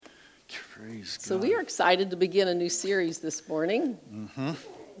Praise So God. we are excited to begin a new series this morning.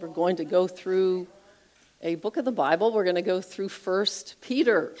 We're going to go through a book of the Bible. We're going to go through 1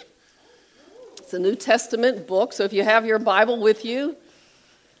 Peter. It's a New Testament book, so if you have your Bible with you,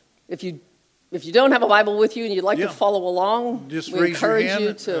 if you don't have a Bible with you and you'd like to follow along, Just we raise your encourage hand.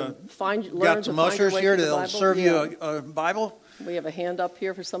 you to learn Got to find some your ushers way here to the that'll Bible. serve Yeah. you a Bible. We have a hand up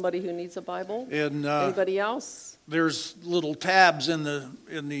here for somebody who needs a Bible. And Anybody else? there's little tabs in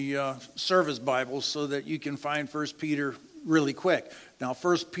the service Bibles so that you can find 1 Peter really quick. Now,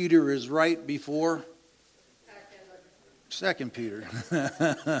 1 Peter is right before 2 Peter.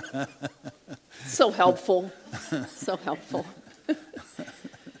 So helpful. So helpful.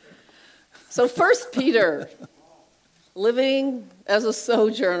 So 1 Peter, living as a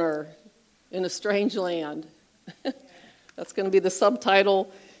sojourner in a strange land. That's going to be the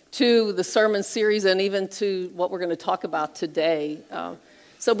subtitle to the sermon series and even to what we're going to talk about today.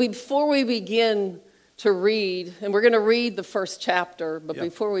 So before we begin to read, and we're going to read the first chapter, but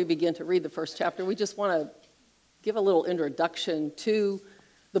before we begin to read the first chapter, we just want to give a little introduction to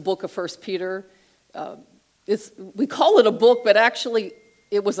the book of 1 Peter. We call it a book, but actually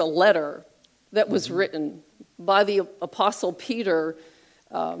it was a letter that was written by the Apostle Peter.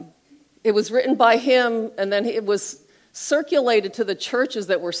 It was written by him, and then it was circulated to the churches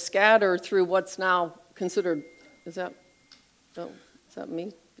that were scattered through what's now considered, is that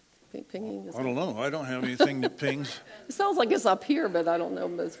me pinging? I don't know. I don't have anything that pings. It sounds like it's up here, but I don't know.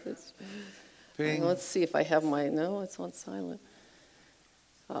 Ping. Let's see if I have no, it's on silent.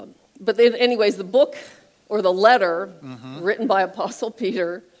 But anyways, the book or the letter written by Apostle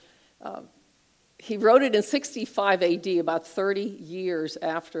Peter, he wrote it in 65 AD, about 30 years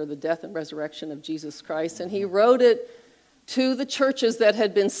after the death and resurrection of Jesus Christ. And he wrote it to the churches that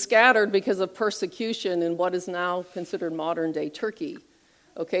had been scattered because of persecution in what is now considered modern-day Turkey.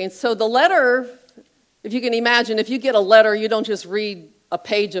 Okay, and so the letter, if you can imagine, if you get a letter, you don't just read a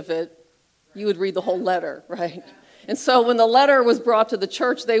page of it. You would read the whole letter, right? And so when the letter was brought to the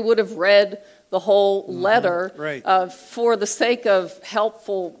church, they would have read the whole letter for the sake of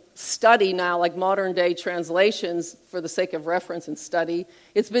helpful study now, like modern-day translations, for the sake of reference and study.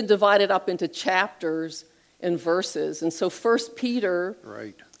 It's been divided up into chapters and verses. And so 1 Peter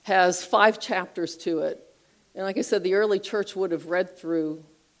has 5 chapters to it. And like I said, the early church would have read through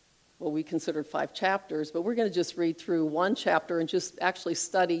what we considered 5 chapters, but we're going to just read through one chapter and just actually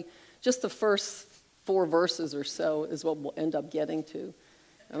study just the first 4 verses or so is what we'll end up getting to.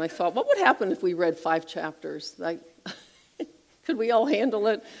 And I thought, what would happen if we read 5 chapters? Could we all handle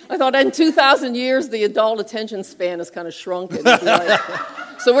it? I thought in 2,000 years, the adult attention span has kind of shrunken.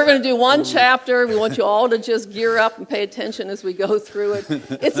 So we're going to do one chapter. We want you all to just gear up and pay attention as we go through it.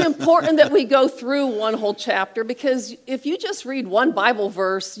 It's important that we go through one whole chapter because if you just read one Bible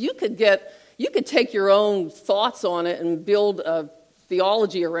verse, you could take your own thoughts on it and build a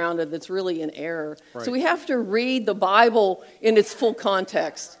theology around it that's really in error. Right. So we have to read the Bible in its full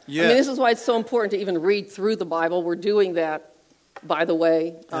context. Yes. I mean, this is why it's so important to even read through the Bible. We're doing that. By the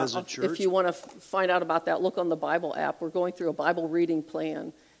way, as a church. If you want to find out about that, look on the Bible app. We're going through a Bible reading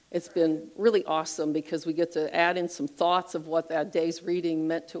plan. It's been really awesome because we get to add in some thoughts of what that day's reading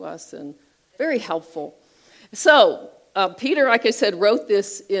meant to us and very helpful. So, Peter, like I said, wrote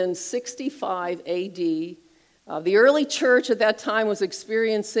this in 65 AD. The early church at that time was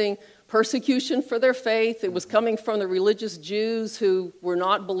experiencing persecution for their faith. It was coming from the religious Jews who were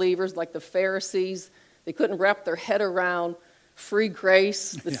not believers, like the Pharisees. They couldn't wrap their head around free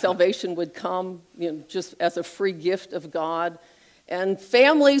grace, that salvation would come, just as a free gift of God. And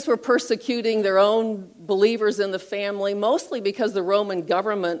families were persecuting their own believers in the family, mostly because the Roman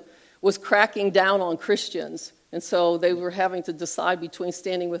government was cracking down on Christians. And so they were having to decide between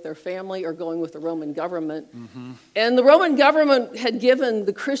standing with their family or going with the Roman government. And the Roman government had given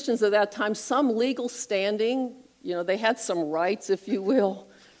the Christians at that time some legal standing. They had some rights, if you will.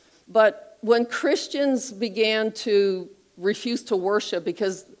 But when Christians began to refuse to worship,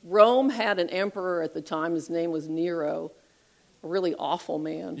 because Rome had an emperor at the time, his name was Nero, a really awful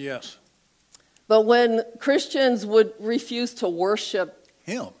man. Yes. But when Christians would refuse to worship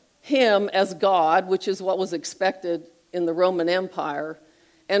him as God, which is what was expected in the Roman Empire,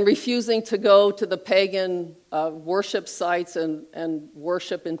 and refusing to go to the pagan worship sites and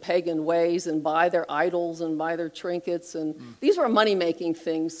worship in pagan ways and buy their idols and buy their trinkets, and these were money-making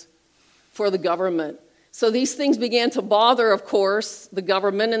things for the government. So these things began to bother, of course, the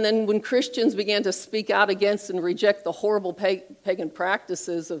government. And then when Christians began to speak out against and reject the horrible pagan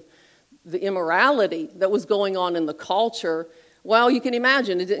practices of the immorality that was going on in the culture, well, you can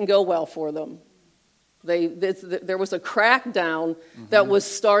imagine it didn't go well for them. There was a crackdown that was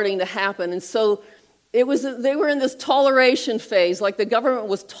starting to happen. And so they were in this toleration phase, like the government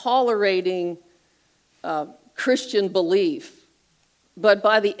was tolerating Christian belief. But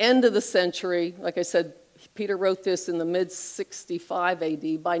by the end of the century, like I said, Peter wrote this in the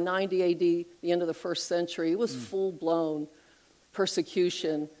mid-65 AD. By 90 AD, the end of the first century, it was full-blown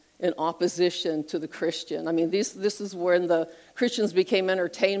persecution and opposition to the Christian. I mean, this is when the Christians became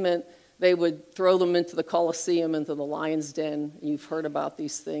entertainment. They would throw them into the Colosseum, into the lion's den. You've heard about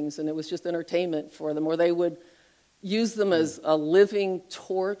these things, and it was just entertainment for them. Or they would use them as a living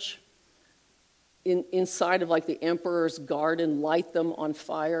torch inside of like the emperor's garden, light them on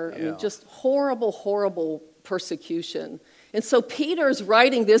fire. I mean, just horrible, horrible persecution. And so Peter's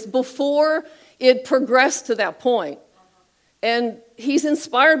writing this before it progressed to that point. And he's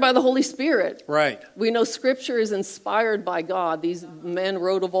inspired by the Holy Spirit. Right. We know Scripture is inspired by God. These men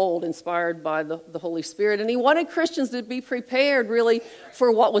wrote of old, inspired by the Holy Spirit. And he wanted Christians to be prepared, really,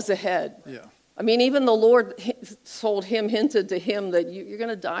 for what was ahead. Yeah. I mean, even the Lord hinted to him that you're going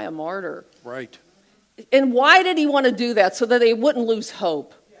to die a martyr. Right. And why did he want to do that? So that they wouldn't lose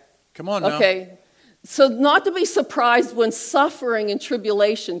hope. Come on now. Okay. So not to be surprised when suffering and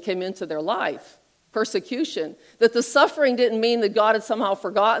tribulation came into their life. Persecution. That the suffering didn't mean that God had somehow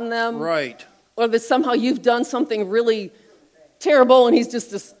forgotten them. Right. Or that somehow you've done something really terrible and he's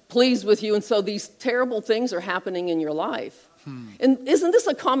just displeased with you. And so these terrible things are happening in your life. And isn't this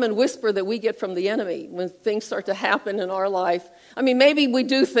a common whisper that we get from the enemy when things start to happen in our life? I mean, maybe we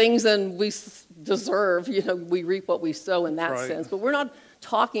do things and we deserve, we reap what we sow in that sense. But we're not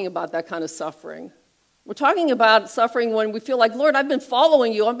talking about that kind of suffering. We're talking about suffering when we feel like, Lord, I've been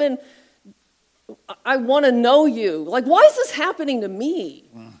following you. I want to know you. Like, why is this happening to me?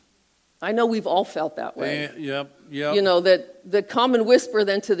 I know we've all felt that way. Yep. That the common whisper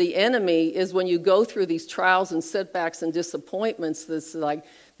then to the enemy is when you go through these trials and setbacks and disappointments, that's like,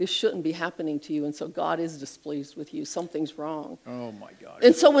 this shouldn't be happening to you. And so God is displeased with you. Something's wrong. Oh, my gosh.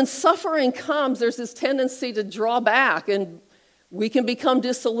 And so when suffering comes, there's this tendency to draw back and we can become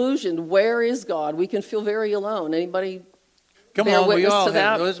disillusioned. Where is God? We can feel very alone. Anybody Come bear on, we witness all to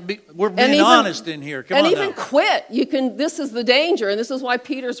that? we're being honest in here. Come on and even now. quit. This is the danger, and this is why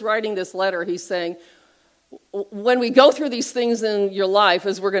Peter's writing this letter. He's saying, when we go through these things in your life,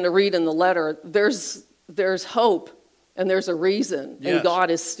 as we're going to read in the letter, there's hope and there's a reason, and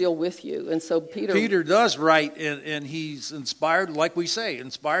God is still with you. And so Peter does write, and he's inspired, like we say,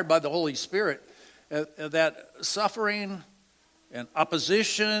 inspired by the Holy Spirit, that suffering and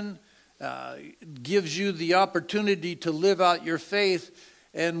opposition gives you the opportunity to live out your faith.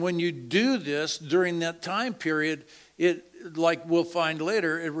 And when you do this during that time period, it, like we'll find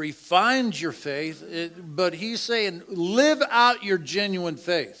later, it refines your faith. But he's saying, live out your genuine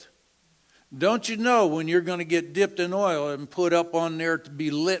faith. Don't you know when you're going to get dipped in oil and put up on there to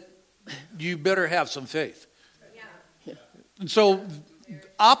be lit, you better have some faith. Yeah. And so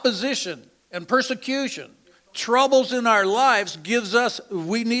opposition and persecution, troubles in our lives gives us,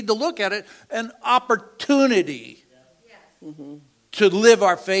 we need to look at it, an opportunity to live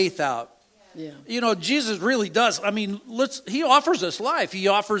our faith out. Yeah. Jesus really does. I mean, he offers us life. He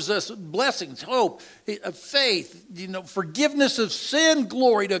offers us blessings, hope, faith, forgiveness of sin,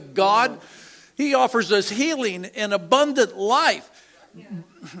 glory to God. He offers us healing and abundant life.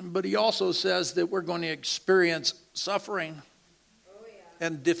 But he also says that we're going to experience suffering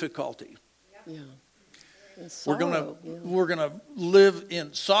and difficulty. Yeah. We're going to live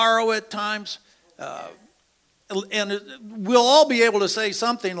in sorrow at times. And we'll all be able to say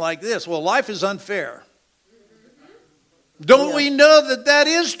something like this: well, life is unfair. Don't we know that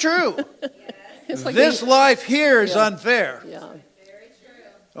is true? Like this life here is unfair. Yeah. Very true.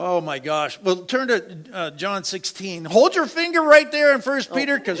 Oh my gosh. Well, turn to John 16. Hold your finger right there in 1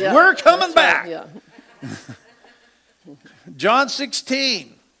 Peter, because we're coming back. Right, yeah. John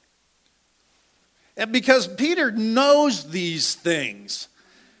 16. And because Peter knows these things.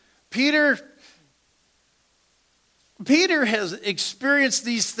 Peter has experienced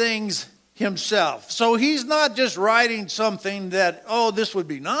these things himself. So he's not just writing something that, this would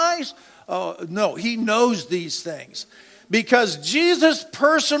be nice. No, he knows these things. Because Jesus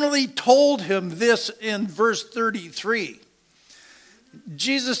personally told him this in verse 33.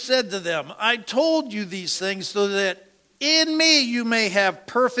 Jesus said to them, I told you these things so that in me you may have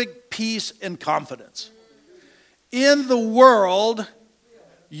perfect peace and confidence. In the world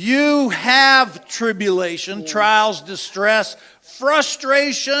you have tribulation, trials, distress,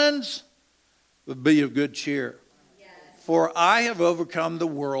 frustrations, but be of good cheer. For I have overcome the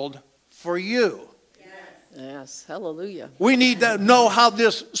world for you. Yes, hallelujah. We need to know how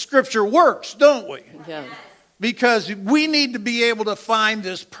this scripture works, don't we? Yeah. Because we need to be able to find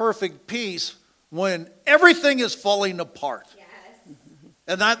this perfect peace when everything is falling apart. Yes.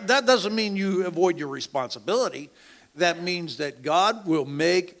 And that doesn't mean you avoid your responsibility. That means that God will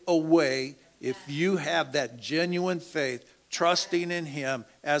make a way if you have that genuine faith, trusting in Him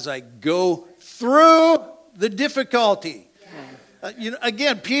as I go through the difficulty.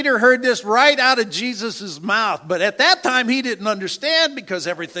 Again, Peter heard this right out of Jesus' mouth. But at that time, he didn't understand because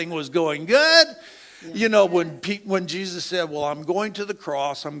everything was going good. Yeah. When Jesus said, well, I'm going to the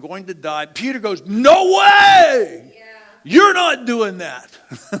cross, I'm going to die, Peter goes, no way! Yeah. You're not doing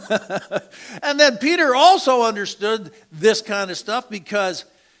that. And then Peter also understood this kind of stuff because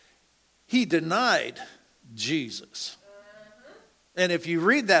he denied Jesus. Uh-huh. And if you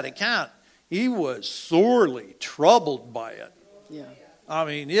read that account, he was sorely troubled by it. Yeah. I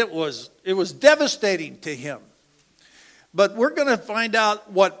mean, it was devastating to him. But we're going to find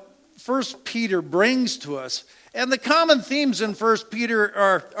out what 1 Peter brings to us. And the common themes in 1 Peter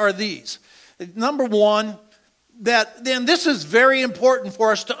are these. Number one, then this is very important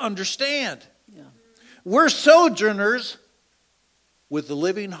for us to understand. Yeah. We're sojourners with the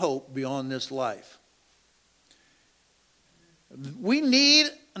living hope beyond this life. We need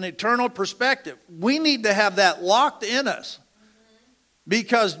an eternal perspective. We need to have that locked in us.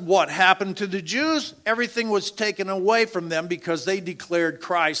 Because what happened to the Jews? Everything was taken away from them because they declared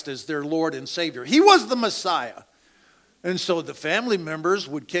Christ as their Lord and Savior. He was the Messiah. And so the family members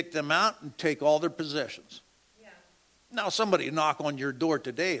would kick them out and take all their possessions. Yeah. Now somebody knock on your door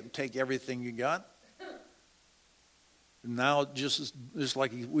today and take everything you got. Now, just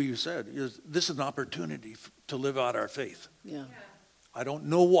like we said, this is an opportunity to live out our faith. Yeah. I don't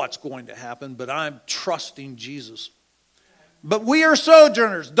know what's going to happen, but I'm trusting Jesus. But we are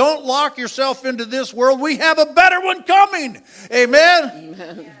sojourners. Don't lock yourself into this world. We have a better one coming. Amen?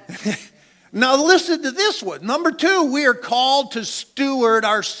 Amen. Now listen to this one. Number 2, we are called to steward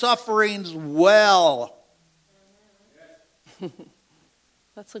our sufferings well.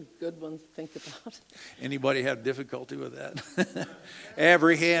 That's a good one to think about. Anybody have difficulty with that?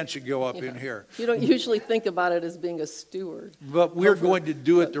 Every hand should go up in here. You don't usually think about it as being a steward. But we're going to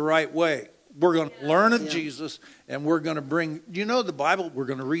do it the right way. We're going to learn of Jesus, and we're going to bring, the Bible, we're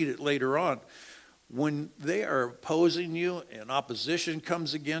going to read it later on. When they are opposing you and opposition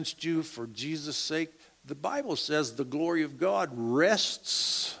comes against you for Jesus' sake, the Bible says the glory of God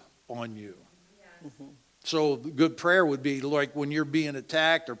rests on you. Mm-hmm. So the good prayer would be like when you're being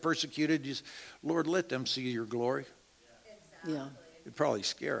attacked or persecuted, just, Lord, let them see your glory. Yeah. It'd probably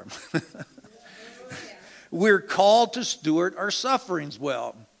scare them. We're called to steward our sufferings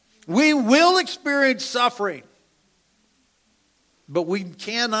well. We will experience suffering, but we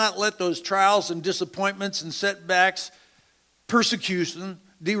cannot let those trials and disappointments and setbacks, persecution,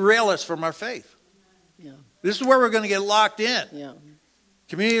 derail us from our faith. Yeah. This is where we're going to get locked in. Yeah.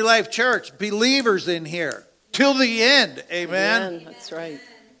 Community Life Church, believers in here, till the end. Amen? Amen. That's right.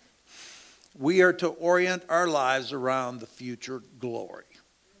 We are to orient our lives around the future glory.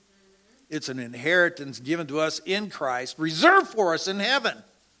 It's an inheritance given to us in Christ, reserved for us in heaven.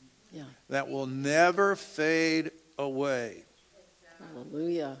 Yeah. That will never fade away.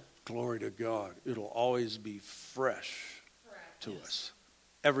 Hallelujah. Glory to God. It'll always be fresh to us.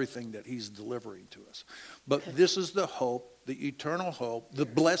 Everything that He's delivering to us. But this is the hope, the eternal hope, the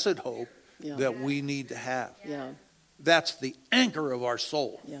blessed hope that we need to have. Yeah. That's the anchor of our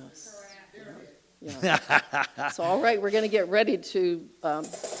soul. Yes. Yeah. So, all right, we're going to get ready to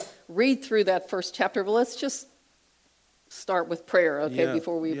read through that first chapter. But let's just start with prayer, okay,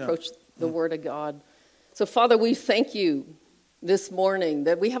 before we approach the Word of God. So, Father, we thank you this morning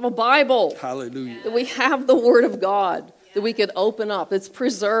that we have a Bible. Hallelujah. That we have the Word of God that we could open up. It's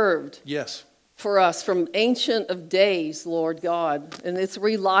preserved. Yes. For us from ancient of days, Lord God. And it's a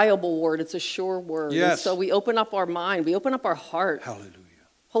reliable word. It's a sure word. Yes. And so we open up our mind. We open up our heart. Hallelujah.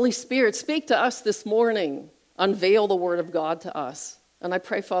 Holy Spirit, speak to us this morning. Unveil the Word of God to us. And I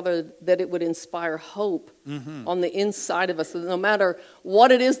pray, Father, that it would inspire hope on the inside of us. No matter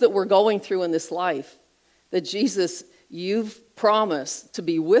what it is that we're going through in this life, that Jesus, you've promised to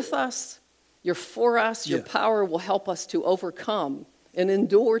be with us. You're for us. Your power will help us to overcome and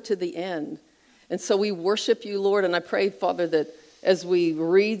endure to the end. And so we worship you, Lord. And I pray, Father, that as we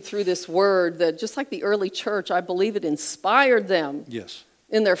read through this word, that just like the early church, I believe it inspired them. Yes.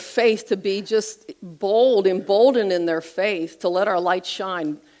 In their faith, to be just bold, emboldened in their faith, to let our light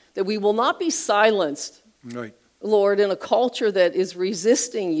shine, that we will not be silenced, right, Lord, in a culture that is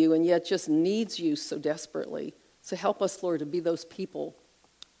resisting you and yet just needs you so desperately. So help us, Lord, to be those people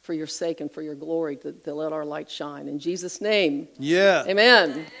for your sake and for your glory, to let our light shine. In Jesus' name. Yeah.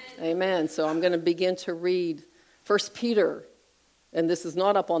 Amen. Amen. So I'm going to begin to read 1 Peter, and this is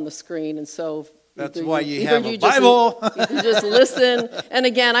not up on the screen, and so that's why you have a Bible. You just listen. And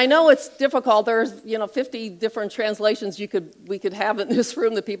again, I know it's difficult. There's 50 different translations we could have in this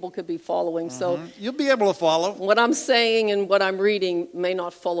room that people could be following. So you'll be able to follow. What I'm saying and what I'm reading may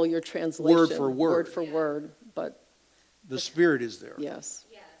not follow your translation. Word for word. Word for word. But the Spirit is there. Yes.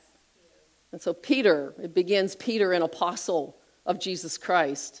 And so Peter, it begins, Peter, an apostle of Jesus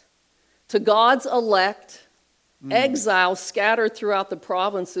Christ, to God's elect, exiles scattered throughout the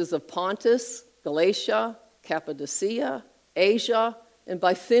provinces of Pontus, Galatia, Cappadocia, Asia, and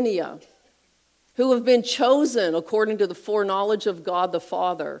Bithynia, who have been chosen according to the foreknowledge of God the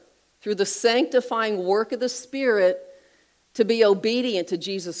Father, through the sanctifying work of the Spirit, to be obedient to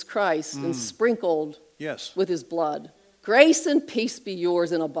Jesus Christ and sprinkled with his blood. Grace and peace be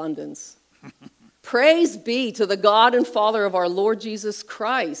yours in abundance. Praise be to the God and Father of our Lord Jesus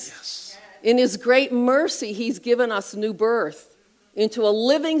Christ. Yes. In his great mercy, he's given us new birth into a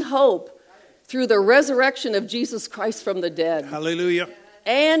living hope through the resurrection of Jesus Christ from the dead. Hallelujah.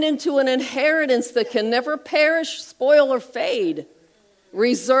 And into an inheritance that can never perish, spoil, or fade,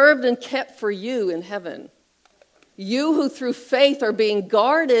 reserved and kept for you in heaven. You who through faith are being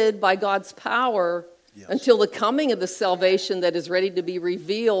guarded by God's power until the coming of the salvation that is ready to be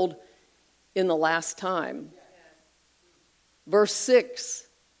revealed in the last time. Verse 6,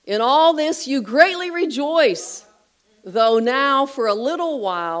 in all this you greatly rejoice, though now for a little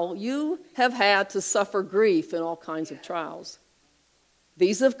while you have had to suffer grief in all kinds of trials.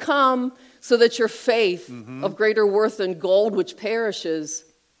 These have come so that your faith, of greater worth than gold which perishes,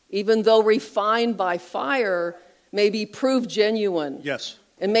 even though refined by fire, may be proved genuine. Yes.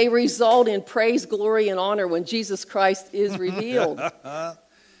 And may result in praise, glory, and honor when Jesus Christ is revealed.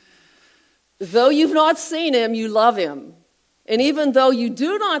 Though you've not seen him, you love him. And even though you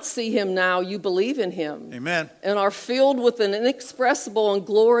do not see him now, you believe in him. Amen. And are filled with an inexpressible and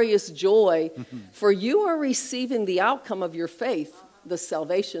glorious joy, for you are receiving the outcome of your faith, the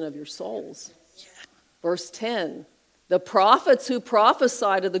salvation of your souls. Verse 10, the prophets who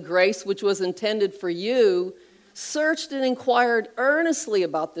prophesied of the grace which was intended for you searched and inquired earnestly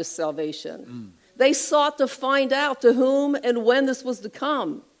about this salvation. They sought to find out to whom and when this was to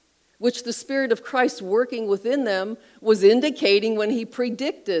come, which the Spirit of Christ working within them was indicating when he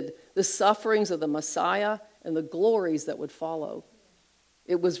predicted the sufferings of the Messiah and the glories that would follow.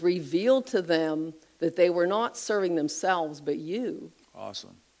 It was revealed to them that they were not serving themselves, but you.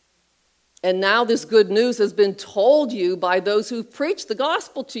 Awesome. And now this good news has been told you by those who preach the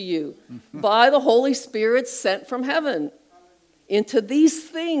gospel to you, by the Holy Spirit sent from heaven. Into these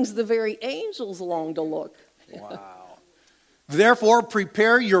things the very angels long to look. Wow. Therefore,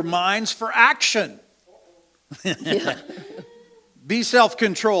 prepare your minds for action. Be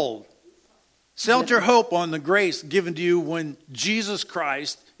self-controlled. Set your hope on the grace given to you when Jesus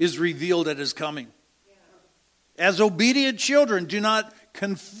Christ is revealed at his coming. As obedient children, do not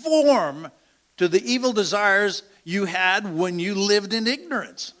conform to the evil desires you had when you lived in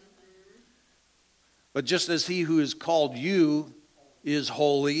ignorance. But just as he who has called you is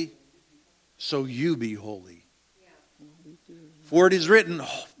holy, so you be holy. For it is written,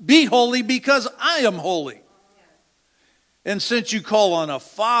 be holy because I am holy. And since you call on a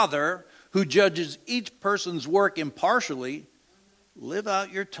Father who judges each person's work impartially, live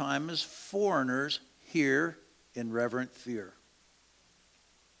out your time as foreigners here in reverent fear.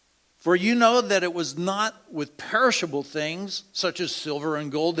 For you know that it was not with perishable things, such as silver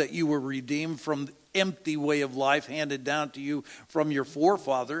and gold, that you were redeemed from the empty way of life handed down to you from your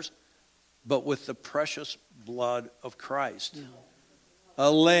forefathers, but with the precious blood of Christ,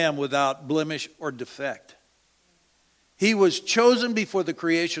 a lamb without blemish or defect. He was chosen before the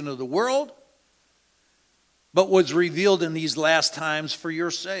creation of the world, but was revealed in these last times for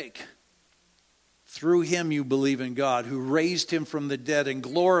your sake. Through him you believe in God, who raised him from the dead and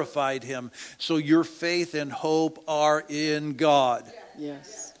glorified him. So your faith and hope are in God.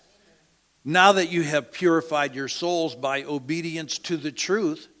 Yes. Now that you have purified your souls by obedience to the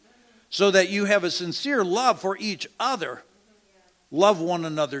truth, so that you have a sincere love for each other, love one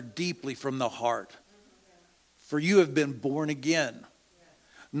another deeply from the heart. For you have been born again,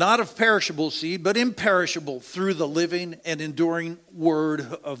 not of perishable seed, but imperishable, through the living and enduring word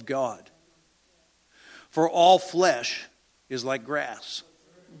of God. For all flesh is like grass,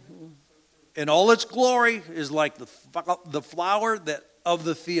 and all its glory is like the flower of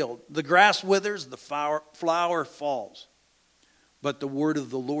the field. The grass withers, the flower falls, but the word of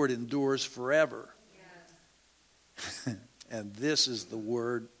the Lord endures forever. and this is the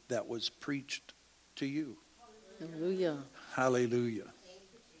word that was preached to you. Hallelujah. Hallelujah.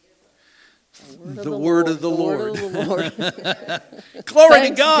 The word of the Lord. Glory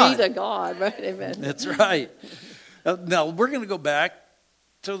to God. Thanks be to God, right? Amen. That's right. Now, we're going to go back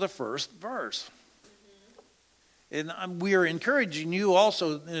to the first verse. And we are encouraging you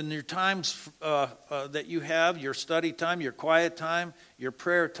also in your times that you have, your study time, your quiet time, your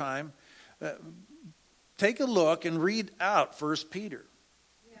prayer time. Take a look and read out 1 Peter.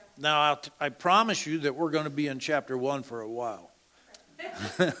 Yeah. Now, I promise you that we're going to be in chapter 1 for a while.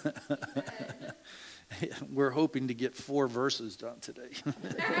 We're hoping to get 4 verses done today.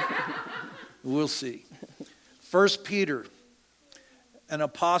 We'll see. 1 Peter, an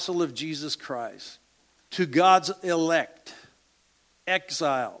apostle of Jesus Christ, to God's elect,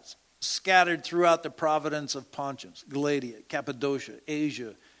 exiles, scattered throughout the province of Pontus, Galatia, Cappadocia,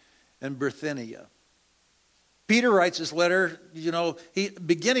 Asia, and Bithynia. Peter writes this letter,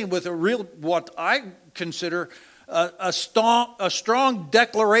 beginning with what I consider a strong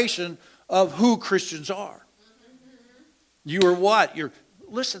declaration of who Christians are. You are what?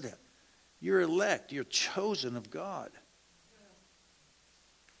 Listen to that. You're elect. You're chosen of God.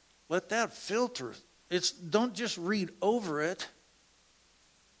 Let that filter. Don't just read over it.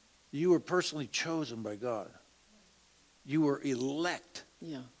 You were personally chosen by God. You were elect.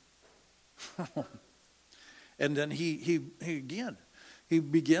 Yeah. And then he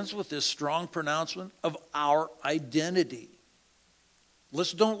begins with this strong pronouncement of our identity.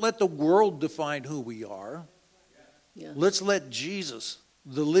 Don't let the world define who we are. Yeah. Let's let Jesus,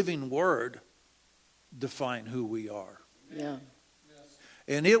 the living Word, define who we are. Yeah.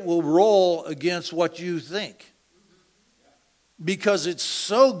 And it will roll against what you think. Because it's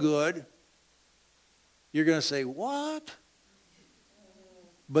so good, you're going to say, what?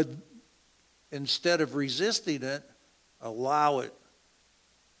 But instead of resisting it, allow it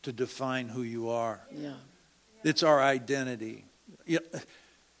to define who you are. Yeah. It's our identity.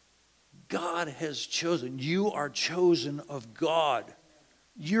 God has chosen. You are chosen of God.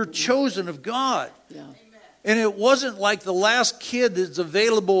 You're chosen of God. Yeah. And it wasn't like the last kid that's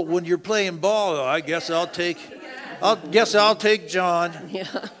available when you're playing ball. Oh, I guess I'll take John. Yeah.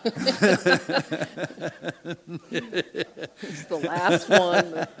 It's the last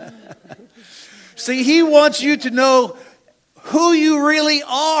one. See, he wants you to know who you really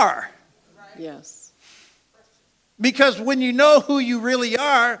are. Yes. Because when you know who you really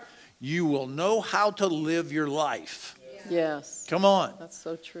are, you will know how to live your life. Yes. Come on. That's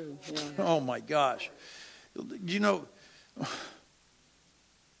so true. Yeah. Oh my gosh.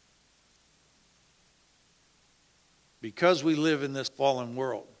 Because we live in this fallen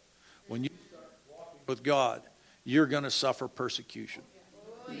world, when you start walking with God, you're going to suffer persecution.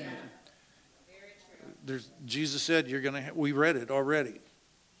 Yeah. Jesus said we read it already.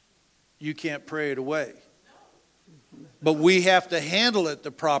 You can't pray it away. But we have to handle it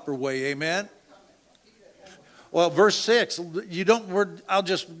the proper way. Amen? Well, verse 6, I'll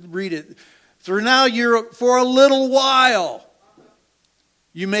just read it. For a little while,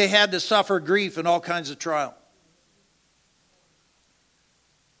 you may have to suffer grief and all kinds of trial.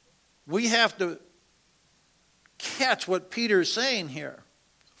 We have to catch what Peter is saying here.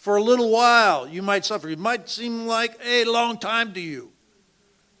 For a little while, you might suffer. It might seem like a long time to you.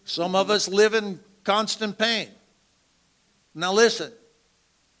 Some of us live in constant pain. Now listen,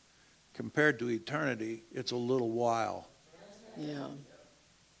 compared to eternity, it's a little while. Yeah.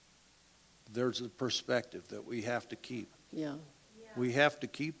 There's a perspective that we have to keep. Yeah. We have to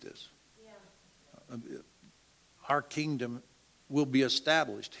keep this. Our kingdom will be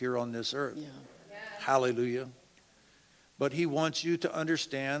established here on this earth. Yeah. Hallelujah. But he wants you to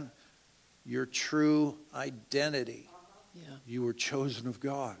understand your true identity. Yeah. You were chosen of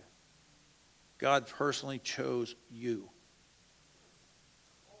God. God personally chose you.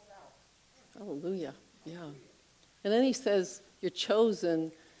 Hallelujah. Yeah. And then he says, you're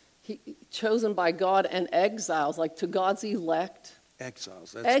chosen by God and exiles, like to God's elect.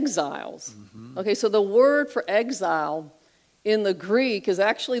 Exiles. Exiles. Mm-hmm. Okay, so the word for exile in the Greek is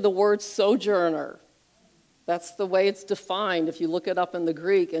actually the word sojourner. That's the way it's defined if you look it up in the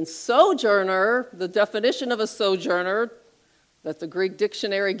Greek. And sojourner, the definition of a sojourner that the Greek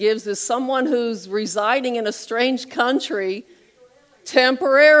dictionary gives is someone who's residing in a strange country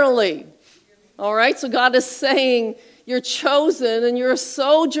temporarily. All right, so God is saying you're chosen and you're a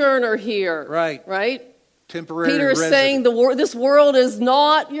sojourner here. Right. Right? Temporary Peter is resident. saying this world is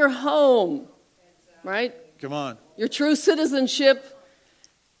not your home. Right? Come on. Your true citizenship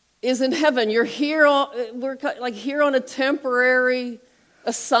is in heaven. You're here we're like here on a temporary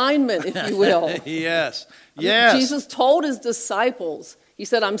assignment, if you will. Yes. I mean, Yes. Jesus told his disciples, he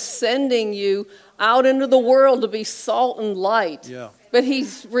said, I'm sending you out into the world to be salt and light. Yeah. But he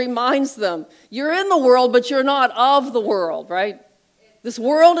reminds them, you're in the world, but you're not of the world, right? This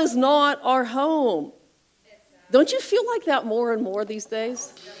world is not our home. Don't you feel like that more and more these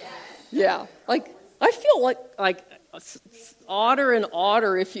days? Yeah. Like, I feel like odder and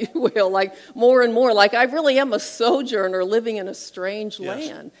odder, if you will, like more and more. Like I really am a sojourner living in a strange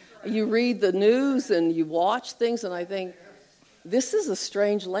land. You read the news and you watch things, and I think, this is a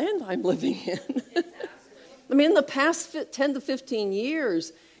strange land I'm living in. I mean, in the past 10 to 15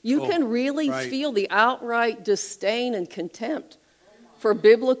 years, you can really feel the outright disdain and contempt for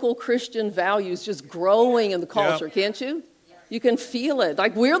biblical Christian values just growing in the culture, can't you? You can feel it.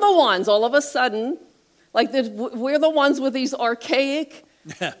 Like we're the ones, all of a sudden, we're the ones with these archaic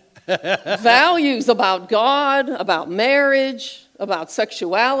values about God, about marriage, about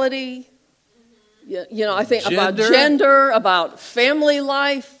sexuality, I think about gender, about family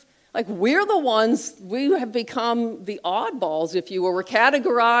life. Like we're the ones, we have become the oddballs, if you will. We're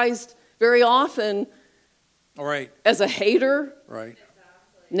categorized very often as a hater,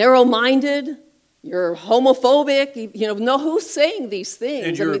 narrow-minded, you're homophobic. Who's saying these things?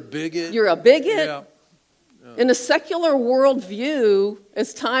 And you're a bigot. You're a bigot. Yeah. In a secular worldview,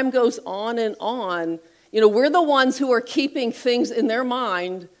 as time goes on and on, we're the ones who are keeping things in their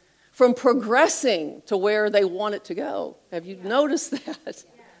mind from progressing to where they want it to go. Have you noticed that?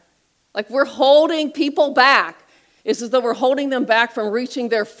 Like we're holding people back. It's as though we're holding them back from reaching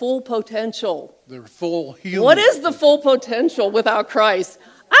their full potential. Their full human. What is the full potential without Christ?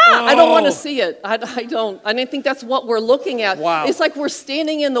 I don't want to see it. I don't. I think that's what we're looking at. Wow. It's like we're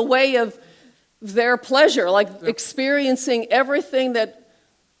standing in the way of their pleasure, like experiencing everything that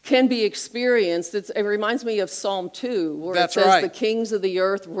can be experienced. It reminds me of Psalm 2, where it says the kings of the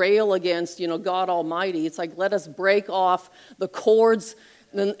earth rail against, God Almighty. It's like, let us break off the cords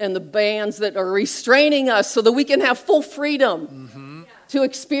and the bands that are restraining us so that we can have full freedom to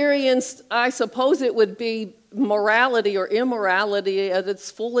experience, I suppose it would be morality or immorality at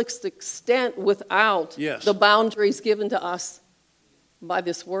its fullest extent without the boundaries given to us by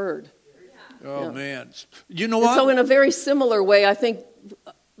this word. Oh, man. You know what? And so in a very similar way, I think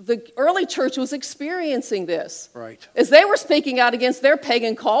the early church was experiencing this. Right. As they were speaking out against their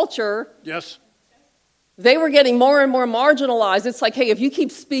pagan culture, yes, they were getting more and more marginalized. It's like, hey, if you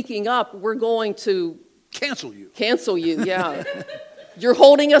keep speaking up, we're going to cancel you. Yeah. You're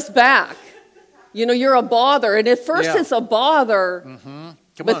holding us back. You're a bother. And at first it's a bother,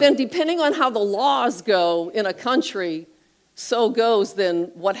 but then depending on how the laws go in a country, so goes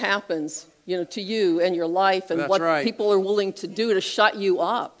then what happens, to you and your life and what people are willing to do to shut you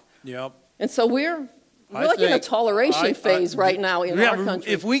up. Yep. And so we're like in a toleration phase right now in our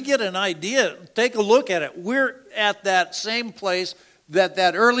country. If we get an idea, take a look at it. We're at that same place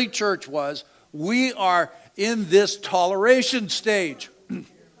that early church was. We are in this toleration stage.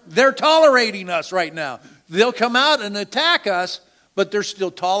 They're tolerating us right now. They'll come out and attack us, but they're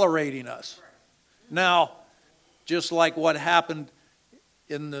still tolerating us. Now, just like what happened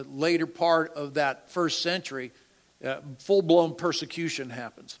in the later part of that first century, full-blown persecution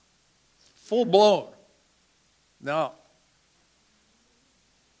happens. Full-blown. Now,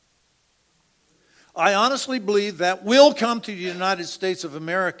 I honestly believe that will come to the United States of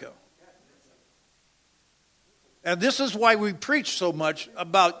America. And this is why we preach so much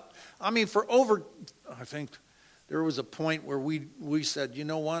about, I think there was a point where we said, you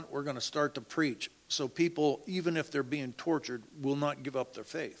know what, we're going to start to preach. So people, even if they're being tortured, will not give up their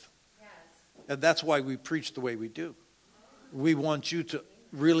faith. Yes. And that's why we preach the way we do. We want you to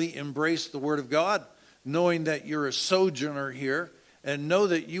really embrace the Word of God, knowing that you're a sojourner here, and know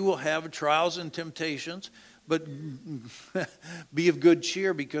that you will have trials and temptations, but be of good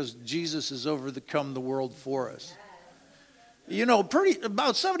cheer because Jesus has overcome the world for us.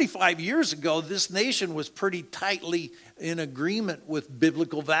 About 75 years ago, this nation was pretty tightly in agreement with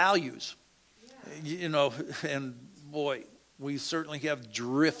biblical values. And boy, we certainly have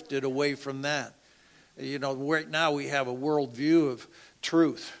drifted away from that. Right now we have a worldview of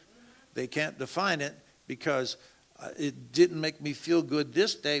truth. They can't define it because it didn't make me feel good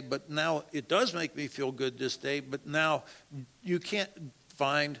this day, but now it does make me feel good this day. But now you can't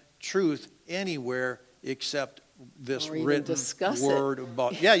find truth anywhere except this written word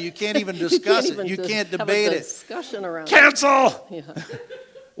about. Yeah, you can't even discuss it. You can't debate it. Discussion around Cancel. Yeah.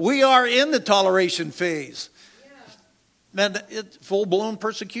 We are in the toleration phase. And full-blown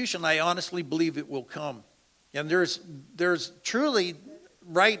persecution, I honestly believe it will come. And there's truly,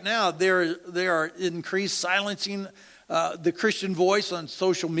 right now, there are increased silencing the Christian Voice on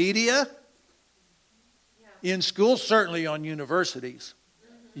social media, in schools, certainly on universities.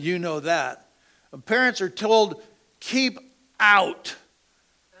 You know that. Parents are told, keep out.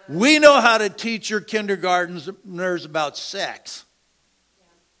 We know how to teach your kindergartners about sex.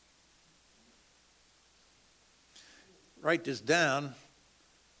 Write this down.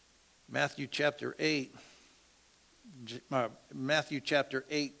 Matthew chapter 8. Matthew chapter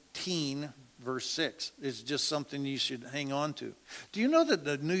 18, verse 6 is just something you should hang on to. Do you know that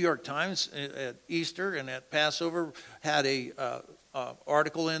the New York Times at Easter and at Passover had a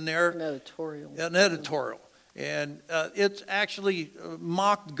article in there? An editorial. An editorial. And it's actually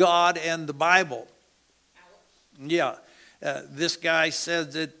mocked God and the Bible. Yeah. This guy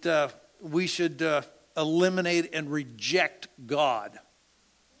said that we should eliminate and reject God.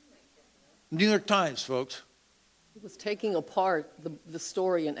 New York Times, folks. He was taking apart the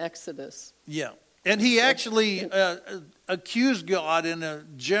story in Exodus. Yeah. And he actually accused God in a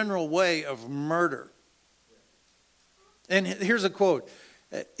general way of murder. And here's a quote.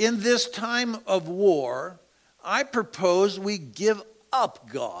 In this time of war, I propose we give up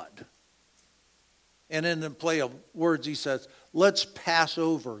God. And in the play of words, he says, let's pass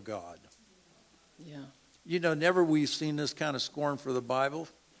over God. Yeah. You know, never we've seen this kind of scorn for the Bible.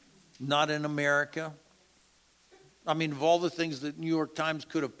 Not in America. I mean, of all the things that New York Times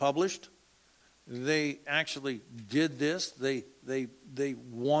could have published, they actually did this. They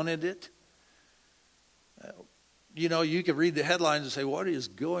wanted it. You know, you could read the headlines and say, what is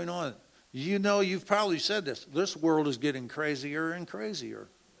going on? You know, you've probably said this. This world is getting crazier and crazier.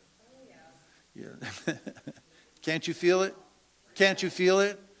 Yeah. Can't you feel it? Can't you feel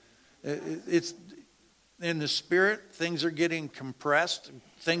it? It's in the spirit. Things are getting compressed.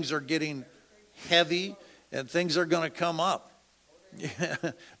 Things are getting heavy. And things are going to come up. Yeah.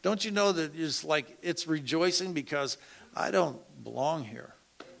 Don't you know that it's like it's rejoicing because I don't belong here.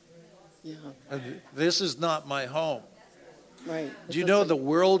 Yeah. This is not my home. Right. Do you know the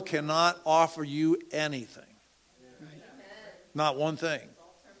world cannot offer you anything? Right. Not one thing.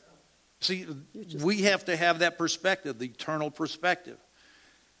 See, we have to have that perspective, the eternal perspective.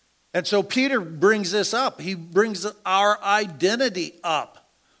 And so Peter brings this up. He brings our identity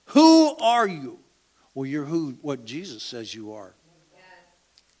up. Who are you? Well, you're what Jesus says you are.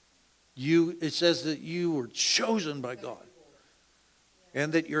 It says that you were chosen by God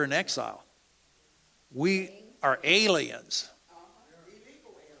and that you're in exile. We are aliens.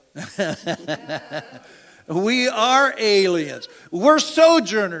 We are aliens. We're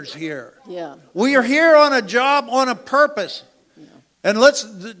sojourners here. Yeah. We are here on a job, on a purpose. Yeah. And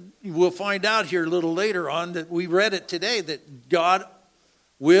we'll find out here a little later on that we read it today that God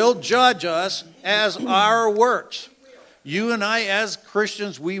will judge us as our works. You and I, as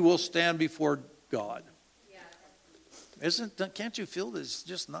Christians, we will stand before God. Can't you feel that it's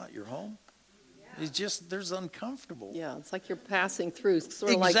just not your home? It's just, there's uncomfortable. Yeah, it's like you're passing through. It's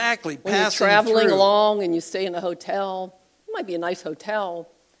sort of exactly, like when you're traveling along and you stay in a hotel. It might be a nice hotel,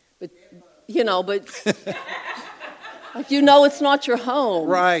 but like it's not your home.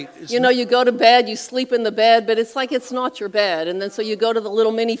 Right. You go to bed, you sleep in the bed, but it's like it's not your bed. And then so you go to the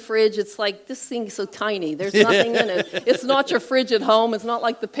little mini fridge, it's like, this thing's so tiny. There's nothing in it. It's not your fridge at home. It's not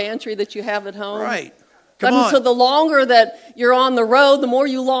like the pantry that you have at home. Right. Come on. So the longer that you're on the road, the more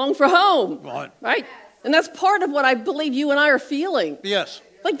you long for home. Right? And that's part of what I believe you and I are feeling. Yes.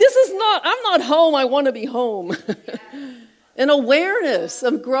 Like I'm not home, I want to be home. An awareness,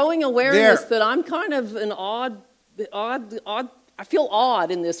 of growing awareness that I'm kind of an odd, I feel odd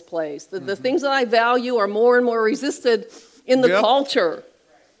in this place. The things that I value are more and more resisted in the culture.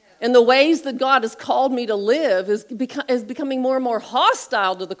 And the ways that God has called me to live is becoming more and more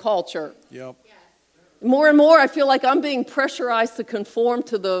hostile to the culture. Yep. More and more I feel like I'm being pressurized to conform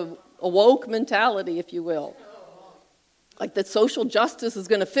to the woke mentality, if you will. Like that social justice is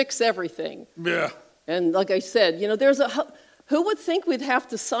going to fix everything. Yeah. And like I said, who would think we'd have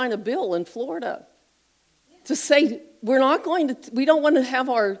to sign a bill in Florida to say we don't want to have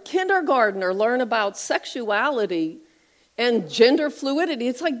our kindergartner learn about sexuality and gender fluidity.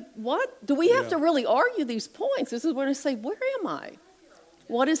 It's like, what? Do we have to really argue these points? This is where I say, where am I?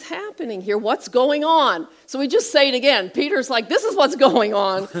 What is happening here? What's going on? So we just say it again. Peter's like, this is what's going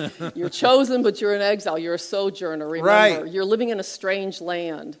on. You're chosen, but you're in exile. You're a sojourner, remember. Right. You're living in a strange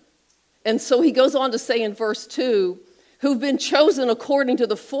land. And so he goes on to say in verse 2, who've been chosen according to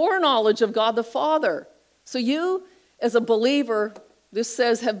the foreknowledge of God the Father. So you, as a believer, this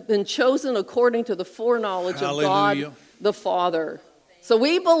says, have been chosen according to the foreknowledge of God the Father. So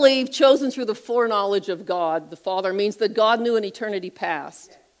we believe chosen through the foreknowledge of God the Father means that God knew in eternity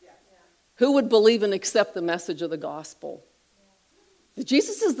past who would believe and accept the message of the gospel?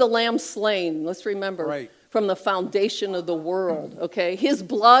 Jesus is the lamb slain, let's remember, Right. from the foundation of the world, okay? His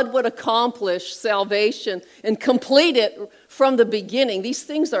blood would accomplish salvation and complete it from the beginning. These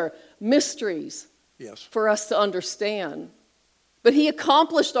things are mysteries Yes. for us to understand. But he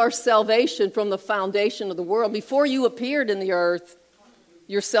accomplished our salvation from the foundation of the world. Before you appeared in the earth,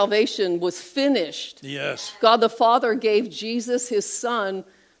 your salvation was finished. Yes. God the Father gave Jesus, his Son,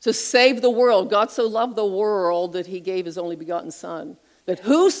 to save the world. God so loved the world that he gave his only begotten Son, that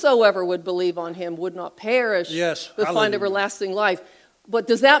whosoever would believe on him would not perish, Yes. but find Hallelujah. everlasting life. But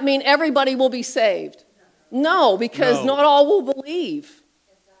does that mean everybody will be saved? No, because No. not all will believe.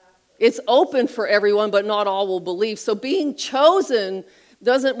 It's open for everyone, but not all will believe. So being chosen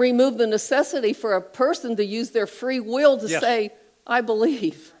doesn't remove the necessity for a person to use their free will to Yes. say, I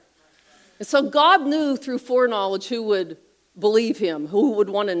believe. And so God knew through foreknowledge who would believe him, who would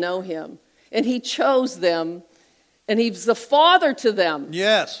want to know him. And he chose them, and he's a father to them.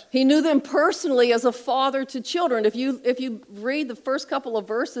 Yes. He knew them personally as a father to children. If you read the first couple of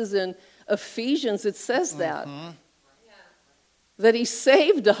verses in Ephesians, it says that. That he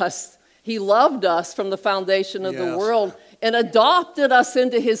saved us. He loved us from the foundation of the Yes. world and adopted us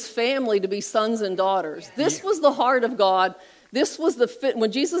into his family to be sons and daughters. This was the heart of God. This was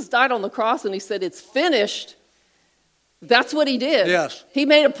when Jesus died on the cross and he said, it's finished. That's what he did. Yes. He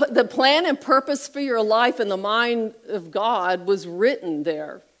made the plan and purpose for your life in the mind of God was written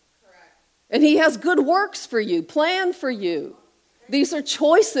there. Correct. And he has good works for you, planned for you. These are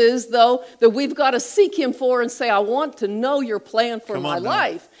choices, though, that we've got to seek him for and say, I want to know your plan for my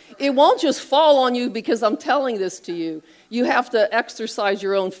life. It won't just fall on you because I'm telling this to you. You have to exercise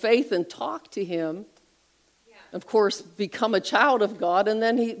your own faith and talk to him. Of course, become a child of God, and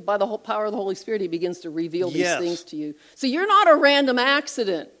then by the whole power of the Holy Spirit, he begins to reveal these Yes. things to you. So you're not a random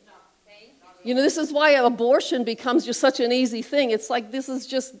accident. You know, this is why abortion becomes just such an easy thing. It's like this is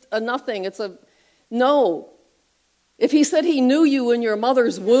just a nothing. No. If he said he knew you in your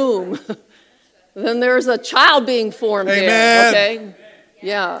mother's womb, then there's a child being formed Amen. there, okay?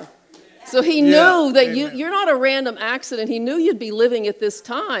 Yeah. So he knew that you're not a random accident. He knew you'd be living at this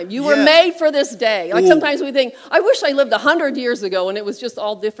time. You were made for this day. Like sometimes we think, I wish I lived 100 years ago and it was just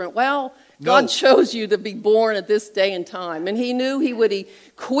all different. Well, God chose you to be born at this day and time. And he knew he would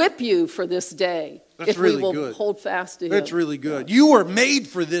equip you for this day if really we will good. hold fast to him. That's really good. You were made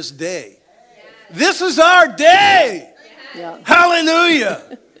for this day. This is our day. Yeah.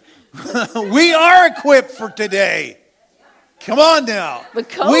 Hallelujah. We are equipped for today. Come on now. But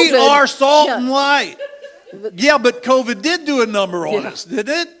COVID, we are salt yeah. and light. Yeah, but COVID did do a number on us, did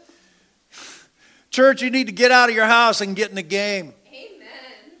it? Church, you need to get out of your house and get in the game. Amen.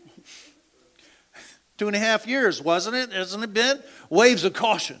 2.5 years, wasn't it? Hasn't it been? Waves of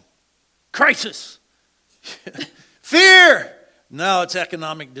caution. Crisis. Fear. Now it's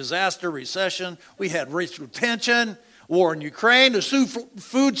economic disaster, recession. We had racial tension, war in Ukraine, the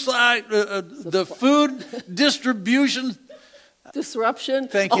food side, the food distribution. Disruption.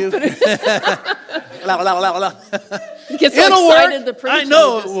 Thank you. He gets so It'll excited work. to preach. I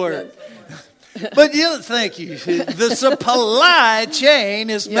know it it worked. But thank you. The supply chain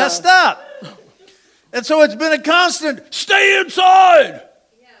is messed up. And so it's been a constant, stay inside.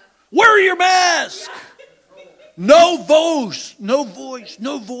 Wear your mask. No voice, no voice,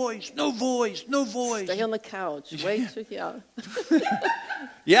 no voice, no voice, no voice. Stay on the couch. Wait,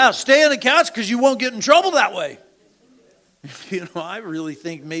 Yeah, stay on the couch because you won't get in trouble that way. You know, I really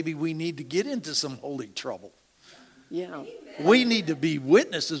think maybe we need to get into some holy trouble. Yeah. We need to be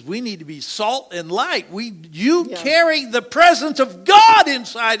witnesses. We need to be salt and light. You carry the presence of God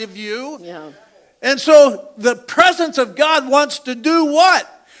inside of you. Yeah. And so the presence of God wants to do what?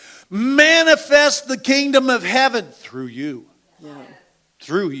 Manifest the kingdom of heaven through you. Yeah.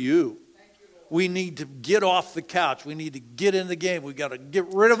 Through you. We need to get off the couch. We need to get in the game. We've got to get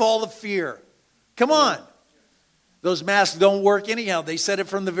rid of all the fear. Come on. Those masks don't work anyhow. They said it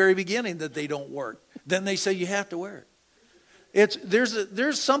from the very beginning that they don't work. Then they say you have to wear it.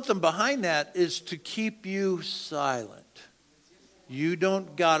 There's something behind that is to keep you silent. You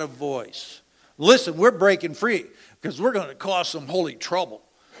don't got a voice. Listen, we're breaking free because we're going to cause some holy trouble.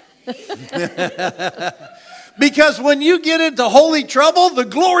 Because when you get into holy trouble, the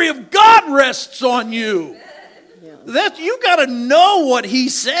glory of God rests on you. Yeah. You got to know what he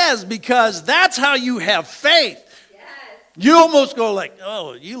says because that's how you have faith. You almost go like,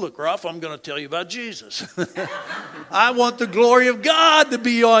 oh, you look rough. I'm going to tell you about Jesus. I want the glory of God to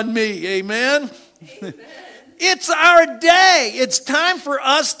be on me. Amen? It's our day. It's time for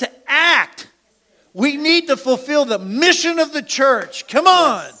us to act. We need to fulfill the mission of the church. Come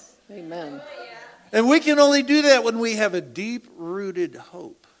on. Amen. And we can only do that when we have a deep-rooted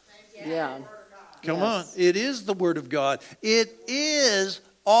hope. Yeah. Come on. It is the Word of God. It is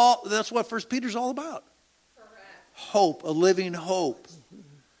all, that's what 1 Peter's all about. Hope, a living hope.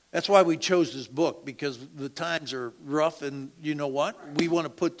 That's why we chose this book, because the times are rough, and you know what? We want to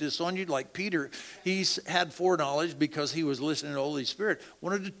put this on you. Like Peter, he's had foreknowledge because he was listening to the Holy Spirit.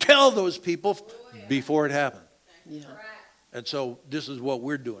 Wanted to tell those people before it happened. Yeah. And so this is what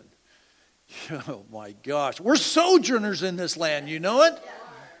we're doing. Oh my gosh. We're sojourners in this land, you know it?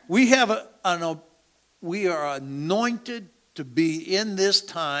 We have we are anointed to be in this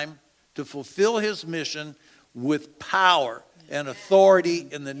time to fulfill his mission with power and authority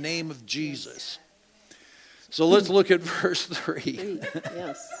in the name of Jesus. So let's look at verse 3.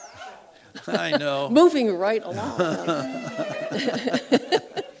 Yes. I know. Moving right along.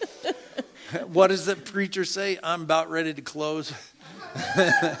 What does the preacher say? I'm about ready to close.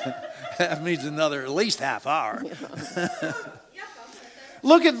 That means another at least half hour.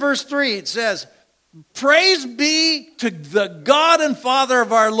 Look at verse 3. It says, praise be to the God and Father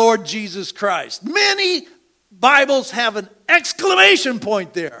of our Lord Jesus Christ. Many Bibles have an exclamation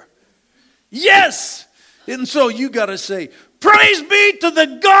point there. Yes. And so you got to say, praise be to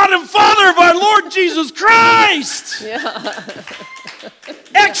the God and Father of our Lord Jesus Christ. Yeah.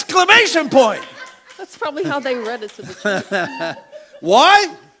 Exclamation point. That's probably how they read it to the church.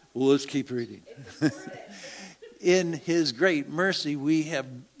 Why? Well, let's keep reading. In his great mercy, he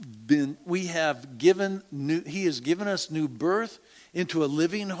has given us new birth into a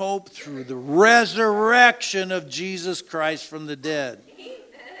living hope through the resurrection of Jesus Christ from the dead.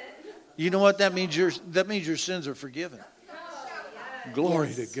 You know what that means? That means your sins are forgiven.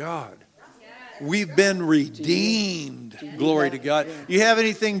 Glory to God. We've been redeemed. Glory to God. You have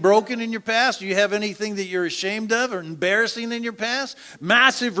anything broken in your past? Do you have anything that you're ashamed of or embarrassing in your past?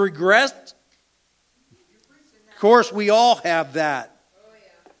 Massive regret? Of course, we all have that.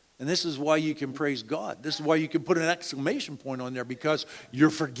 And this is why you can praise God. This is why you can put an exclamation point on there, because you're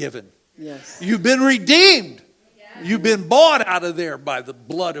forgiven. Yes. You've been redeemed. You've been bought out of there by the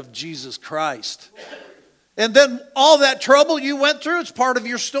blood of Jesus Christ. And then all that trouble you went through, it's part of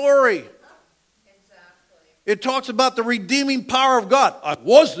your story. It talks about the redeeming power of God. I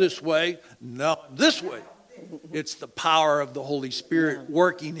was this way, now I'm this way. It's the power of the Holy Spirit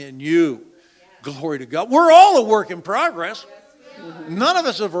working in you. Glory to God. We're all a work in progress. None of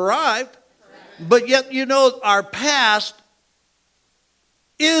us have arrived. But yet, you know, our past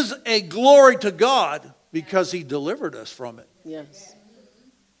is a glory to God because he delivered us from it. Yes.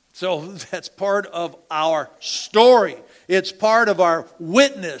 So that's part of our story. It's part of our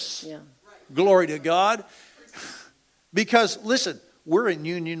witness. Yeah. Glory to God. Because, listen, we're in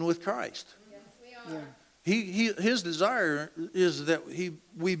union with Christ. Yeah. His desire is that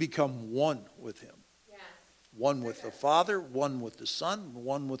we become one with him. One with the Father, one with the Son,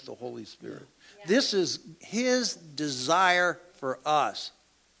 one with the Holy Spirit. This is his desire for us.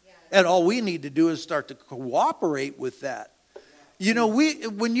 And all we need to do is start to cooperate with that. You know,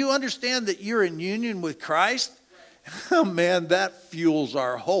 when you understand that you're in union with Christ, oh man, that fuels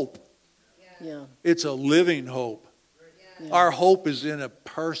our hope. Yeah. It's a living hope. Yeah. Our hope is in a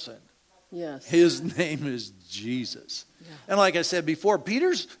person. Yes. His name is Jesus. Yeah. And like I said before,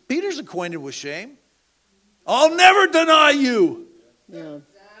 Peter's acquainted with shame. I'll never deny you. Yeah.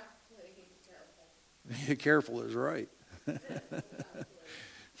 Careful is right.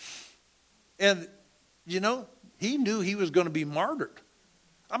 And, you know, he knew he was going to be martyred.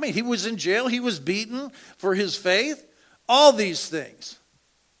 I mean, he was in jail. He was beaten for his faith. All these things.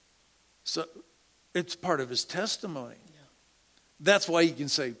 So it's part of his testimony. Yeah. That's why he can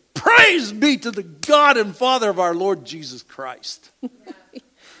say, praise be to the God and Father of our Lord Jesus Christ.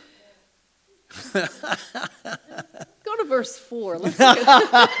 Go to verse 4. Let's look at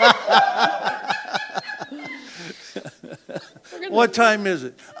What time is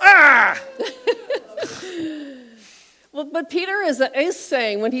it? Ah! Well, but Peter is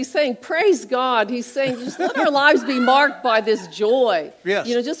saying, when he's saying praise God, he's saying just let our lives be marked by this joy. Yes.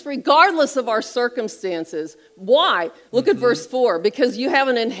 You know, just regardless of our circumstances. Why? Look at verse 4. Because you have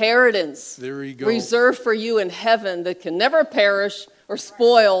an inheritance There you go. reserved for you in heaven that can never perish or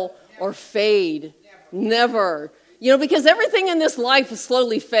spoil or fade. Never. You know, because everything in this life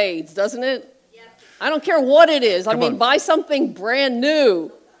slowly fades, doesn't it? I don't care what it is. I mean, buy something brand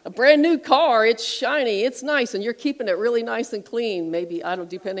new. A brand new car, it's shiny, it's nice, and you're keeping it really nice and clean. Maybe, I don't,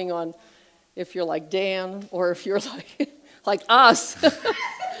 depending on if you're like Dan or if you're like us.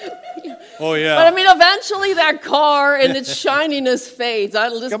 Oh, yeah. But I mean, eventually that car and its shininess fades. I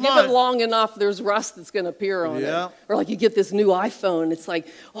just Come give on. it long enough, there's rust that's going to appear on Yeah. it. Or like you get this new iPhone, it's like,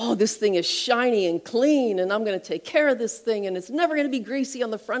 oh, this thing is shiny and clean, and I'm going to take care of this thing, and it's never going to be greasy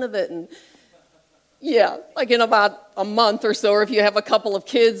on the front of it. And yeah, like in about a month or so, or if you have a couple of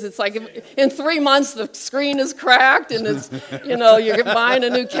kids, it's like in 3 months the screen is cracked, and it's, you're buying a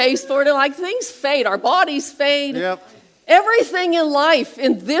new case for it. And like things fade, our bodies fade. Yep. Everything in life,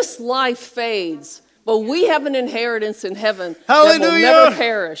 in this life, fades. But we have an inheritance in heaven Hallelujah. that will never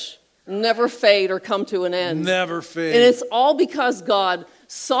perish, never fade, or come to an end. Never fade. And it's all because God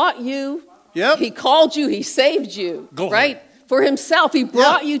sought you. Yep. He called you. He saved you. Glory. Right? For himself. He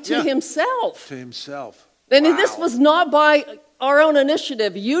brought you to yeah. himself. To himself. And Wow. this was not by our own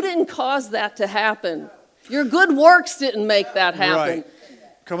initiative. You didn't cause that to happen. Your good works didn't make that happen. Right.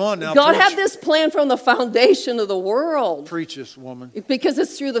 Come on now. God preach. had this plan from the foundation of the world. Preach this, woman. Because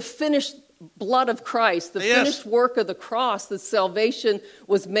it's through the finished blood of Christ, the Yes. finished work of the cross, that salvation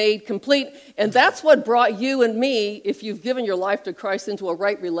was made complete. And that's what brought you and me, if you've given your life to Christ, into a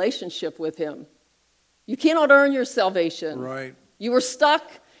right relationship with him. You cannot earn your salvation. Right. You were stuck.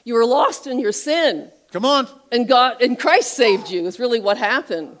 You were lost in your sin. Come on. And Christ saved you is really what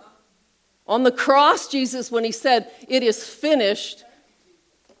happened. On the cross, Jesus, when he said, "It is finished,"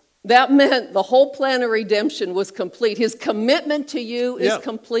 that meant the whole plan of redemption was complete. His commitment to you is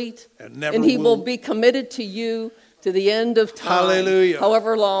complete. And he will be committed to you to the end of time. Hallelujah.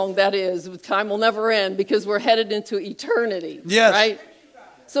 However long that is. Time will never end because we're headed into eternity. Yes. Right?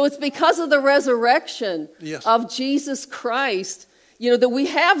 So it's because of the resurrection Yes. of Jesus Christ, that we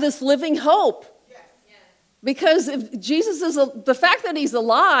have this living hope. Because if Jesus the fact that he's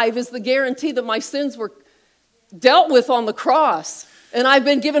alive is the guarantee that my sins were dealt with on the cross. And I've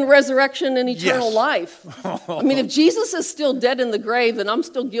been given resurrection and eternal Yes. life. I mean, if Jesus is still dead in the grave, then I'm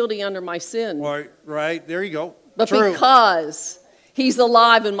still guilty under my sin. Right. There you go. But True. because he's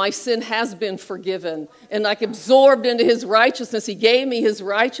alive and my sin has been forgiven, and like absorbed into his righteousness, he gave me his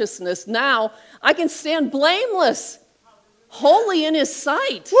righteousness, now I can stand blameless, holy in his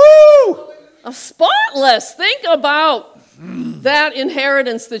sight. Woo! Spotless. Think about that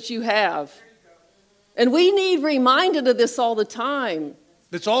inheritance that you have. And we need reminded of this all the time.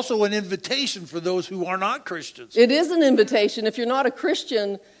 It's also an invitation for those who are not Christians. It is an invitation. If you're not a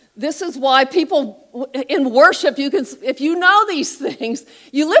Christian, this is why people in worship, if you know these things,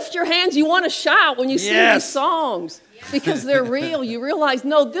 you lift your hands, you want to shout when you sing Yes. these songs because they're real. You realize,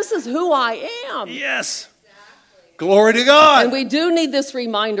 no, this is who I am. Yes. Glory to God. And we do need this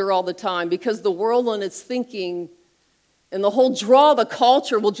reminder all the time because the world and its thinking and the whole draw of the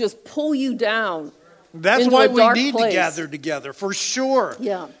culture will just pull you down. That's into why a we dark need place. to gather together, for sure.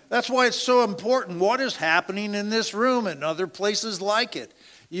 Yeah. That's why it's so important what is happening in this room and other places like it.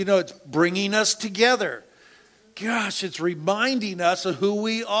 It's bringing us together. Gosh, it's reminding us of who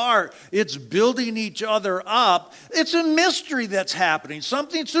we are. It's building each other up. It's a mystery that's happening.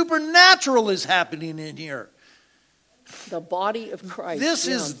 Something supernatural is happening in here. The body of Christ. This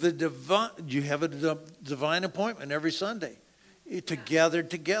Yeah. is the divine, you have a divine appointment every Sunday to gather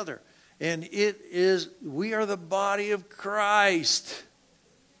together. And we are the body of Christ.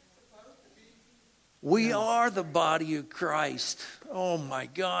 We are the body of Christ. Oh my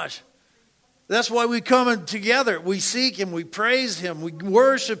gosh. That's why we come in together. We seek him, we praise him, we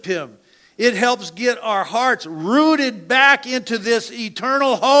worship him. It helps get our hearts rooted back into this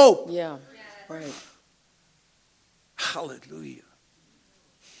eternal hope. Yeah, right. Hallelujah.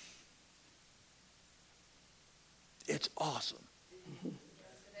 It's awesome.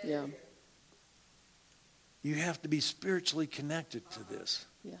 Yeah, You have to be spiritually connected to this.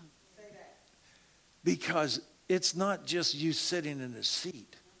 yeah. Because it's not just you sitting in a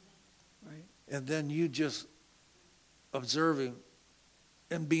seat Right. and then you just observing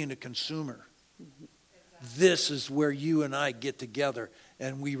and being a consumer. This is where you and I get together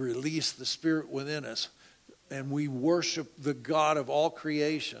and we release the Spirit within us and we worship the God of all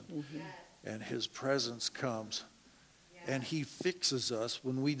creation. And his presence comes and he fixes us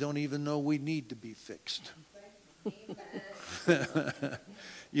when we don't even know we need to be fixed.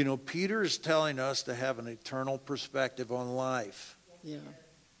 Peter is telling us to have an eternal perspective on life. Yeah.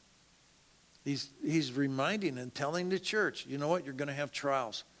 He's reminding and telling the church, you know what, you're going to have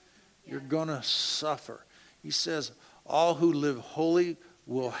trials. You're going to suffer. He says, all who live holy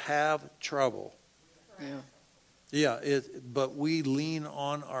will have trouble. Yeah. Yeah, but we lean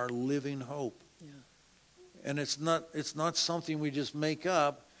on our living hope. Yeah. And it's not something we just make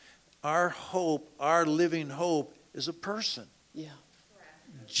up. Our hope, our living hope is a person. Yeah.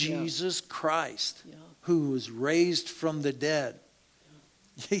 Jesus Christ, Yeah. who was raised from the dead.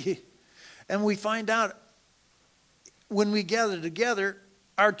 And we find out when we gather together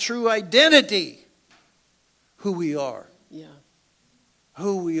our true identity, who we are. Yeah.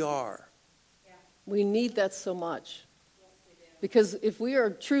 Who we are. We need that so much. Because if we are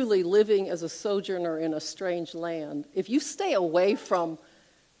truly living as a sojourner in a strange land, if you stay away from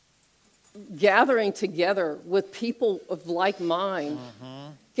gathering together with people of like mind,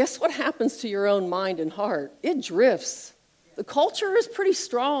 guess what happens to your own mind and heart? It drifts. The culture is pretty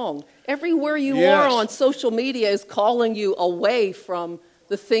strong. Everywhere you are on social media is calling you away from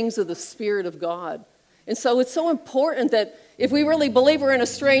the things of the Spirit of God. And so it's so important that if we really believe we're in a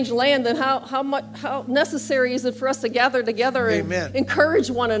strange land, then how necessary is it for us to gather together and encourage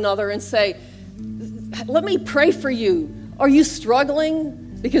one another and say, let me pray for you. Are you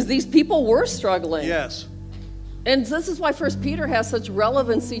struggling? Because these people were struggling. Yes. And this is why 1 Peter has such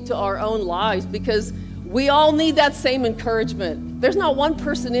relevancy to our own lives, because we all need that same encouragement. There's not one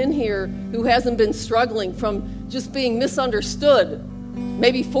person in here who hasn't been struggling from just being misunderstood,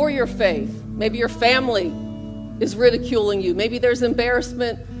 maybe for your faith. Maybe your family is ridiculing you. Maybe there's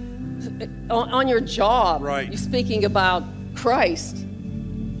embarrassment on your job. Right. You're speaking about Christ.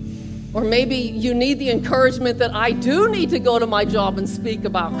 Or maybe you need the encouragement that I do need to go to my job and speak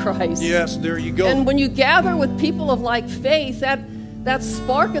about Christ. Yes, there you go. And when you gather with people of like faith, that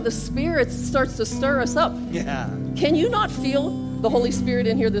spark of the Spirit starts to stir us up. Yeah. Can you not feel the Holy Spirit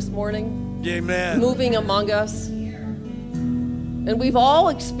in here this morning? Amen. Moving among us? And we've all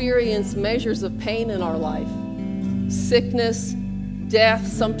experienced measures of pain in our life. Sickness, death,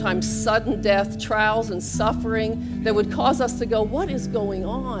 sometimes sudden death, trials and suffering that would cause us to go, what is going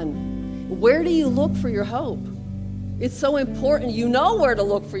on? Where do you look for your hope? It's so important. You know where to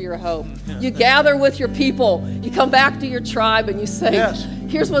look for your hope. You gather with your people. You come back to your tribe and you say,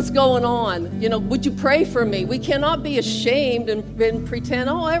 here's what's going on. Would you pray for me? We cannot be ashamed and pretend,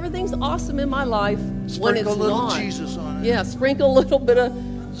 oh, everything's awesome in my life when it's not. Sprinkle a little Jesus on it. Yeah, sprinkle a little bit of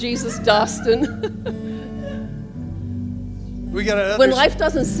Jesus dust. And we gotta when life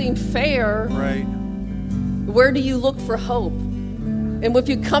doesn't seem fair, right, where do you look for hope? And if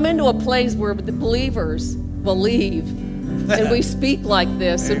you come into a place where the believers believe and we speak like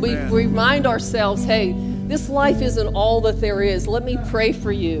this and we remind ourselves, hey, this life isn't all that there is. Let me pray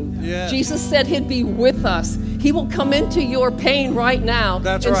for you. Yes. Jesus said he'd be with us. He will come into your pain right now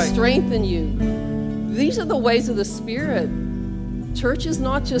and strengthen you. These are the ways of the Spirit. Church is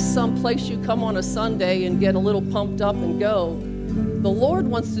not just some place you come on a Sunday and get a little pumped up and go. The Lord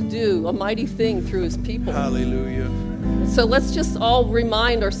wants to do a mighty thing through his people. Hallelujah. So let's just all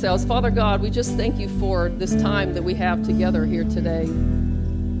remind ourselves, Father God, we just thank you for this time that we have together here today.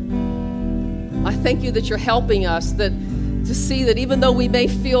 I thank you that you're helping us to see that even though we may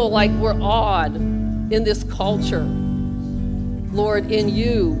feel like we're odd in this culture, Lord, in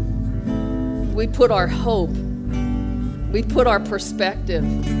you, we put our hope. We put our perspective.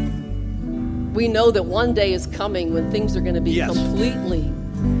 We know that one day is coming when things are going to be completely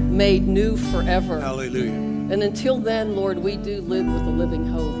made new forever. Hallelujah. And until then, Lord, we do live with a living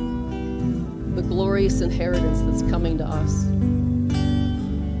hope, the glorious inheritance that's coming to us.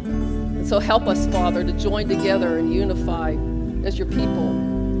 And so help us, Father, to join together and unify as your people.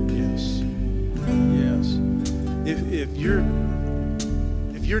 Yes. Yes.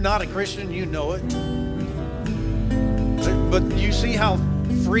 If you're not a Christian, you know it. But you see how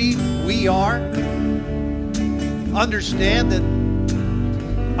free we are? Understand that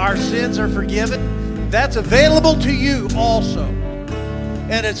our sins are forgiven. That's available to you also.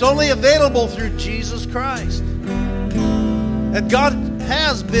 And it's only available through Jesus Christ. And God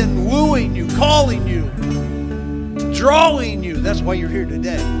has been wooing you, calling you, drawing you. That's why you're here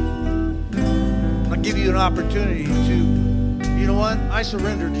today. I'll give you an opportunity to, you know what? I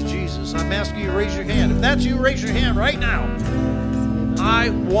surrender to Jesus. I'm asking you to raise your hand. If that's you, raise your hand right now. I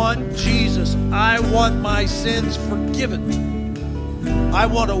want Jesus. I want my sins forgiven. I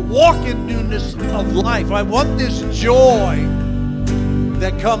want to walk in newness of life. I want this joy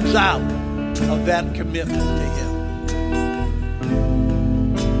that comes out of that commitment to Him.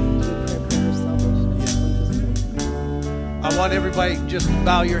 I want everybody just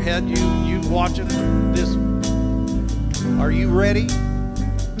bow your head. You watching this. Are you ready?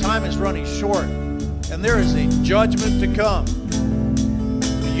 Time is running short, and there is a judgment to come.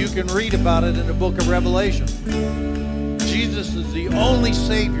 You can read about it in the book of Revelation. Jesus is the only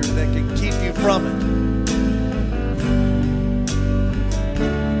Savior that can keep you from it.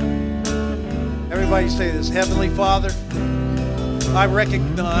 Everybody say this. Heavenly Father, I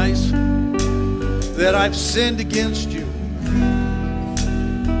recognize that I've sinned against you.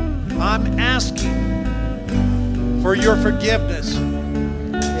 I'm asking for your forgiveness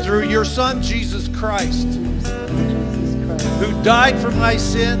through your your Son, Jesus Christ, Jesus Christ, who died for my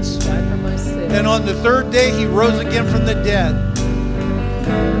sins, died for my sins, and on the third day he rose again from the dead.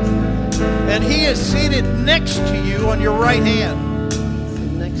 And he is seated next to you on your right hand.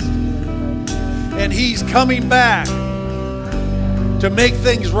 next to you. And he's coming back to make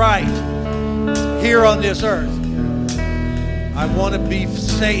things right here on this earth. I want to be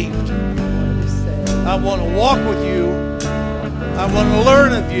saved. I want to walk with you. I want to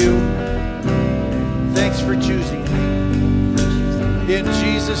learn of you. Thanks for choosing me. In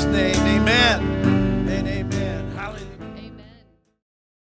Jesus' name, amen.